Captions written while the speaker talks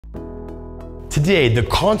Today, the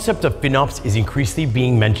concept of FinOps is increasingly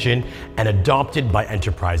being mentioned and adopted by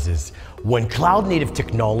enterprises. When cloud-native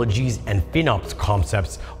technologies and FinOps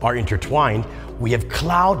concepts are intertwined, we have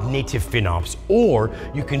cloud-native FinOps, or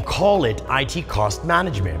you can call it IT cost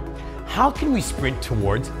management. How can we sprint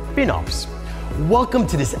towards FinOps? Welcome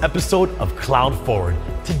to this episode of Cloud Forward.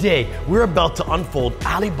 Today, we're about to unfold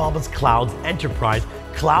Alibaba's Cloud's enterprise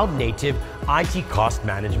cloud-native IT cost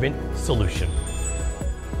management solution.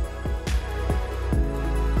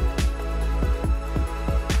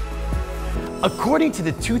 According to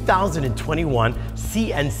the 2021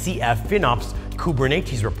 CNCF FinOps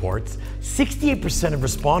Kubernetes reports, 68% of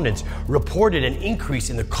respondents reported an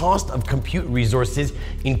increase in the cost of compute resources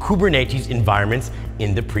in Kubernetes environments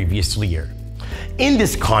in the previous year. In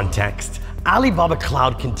this context, Alibaba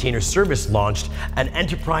Cloud Container Service launched an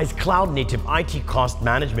enterprise cloud-native IT cost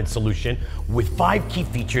management solution with 5 key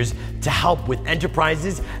features to help with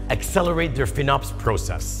enterprises accelerate their FinOps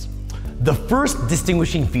process. The first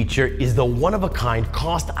distinguishing feature is the one-of-a-kind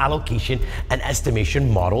cost allocation and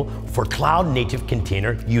estimation model for cloud-native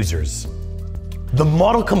container users. The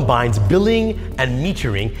model combines billing and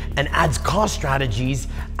metering and adds cost strategies,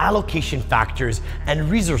 allocation factors, and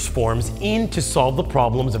resource forms in to solve the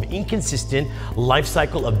problems of inconsistent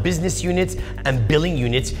lifecycle of business units and billing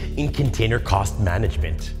units in container cost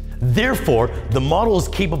management. Therefore, the model is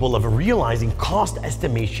capable of realizing cost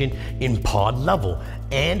estimation in pod level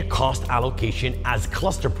and cost allocation as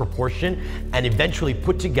cluster proportion, and eventually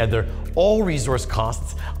put together all resource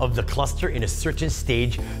costs of the cluster in a certain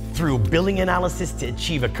stage through billing analysis to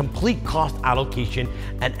achieve a complete cost allocation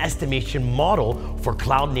and estimation model for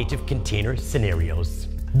cloud-native container scenarios.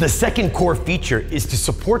 The second core feature is to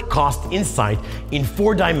support cost insight in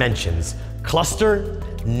 4 dimensions: cluster,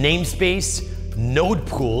 namespace, node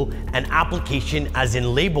pool, and application as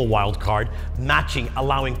in label wildcard, matching,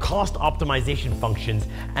 allowing cost optimization functions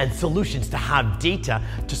and solutions to have data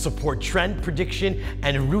to support trend prediction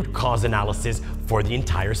and root cause analysis for the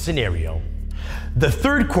entire scenario. The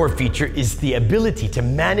third core feature is the ability to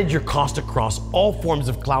manage your cost across all forms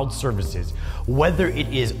of cloud services, whether it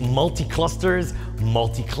is multi-clusters,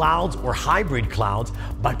 multi-clouds, or hybrid clouds,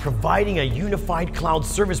 by providing a unified cloud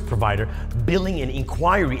service provider billing and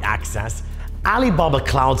inquiry access. Alibaba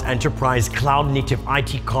Cloud's enterprise cloud-native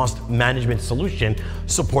IT cost management solution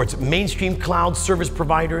supports mainstream cloud service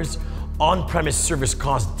providers, on-premise service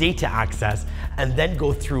cost data access, and then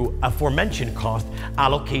go through aforementioned cost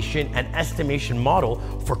allocation and estimation model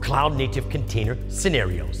for cloud-native container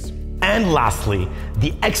scenarios. And lastly,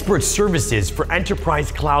 the expert services for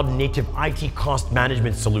enterprise cloud-native IT cost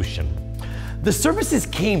management solution. The services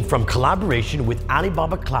came from collaboration with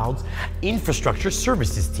Alibaba Cloud's infrastructure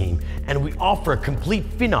services team, and we offer a complete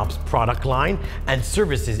FinOps product line and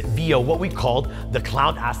services via what we called the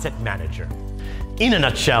Cloud Asset Manager. In a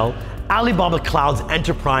nutshell, Alibaba Cloud's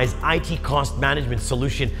enterprise IT cost management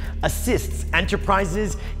solution assists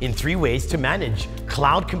enterprises in 3 ways to manage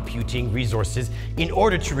cloud computing resources in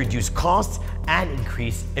order to reduce costs and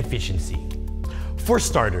increase efficiency. For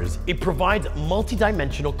starters, it provides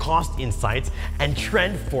multidimensional cost insights and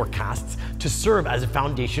trend forecasts to serve as a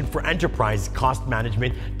foundation for enterprise cost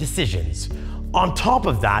management decisions. On top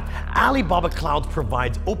of that, Alibaba Cloud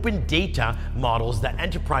provides open data models that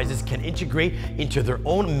enterprises can integrate into their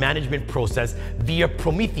own management process via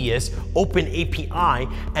Prometheus, Open API,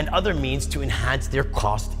 and other means to enhance their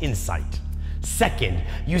cost insight. Second,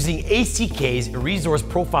 using ACK's resource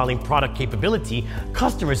profiling product capability,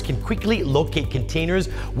 customers can quickly locate containers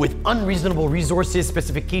with unreasonable resources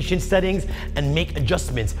specification settings and make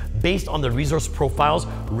adjustments based on the resource profile's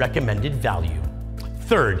recommended value.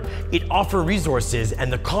 Third, it offers resources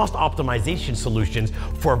and the cost optimization solutions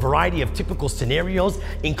for a variety of typical scenarios,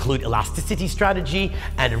 include elasticity strategy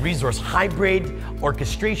and resource hybrid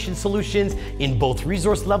orchestration solutions in both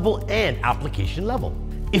resource level and application level.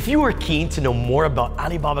 If you are keen to know more about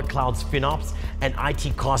Alibaba Cloud's FinOps and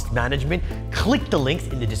IT cost management, click the links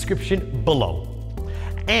in the description below.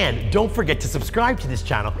 And don't forget to subscribe to this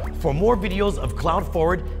channel for more videos of Cloud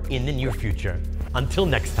Forward in the near future. Until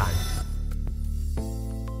next time.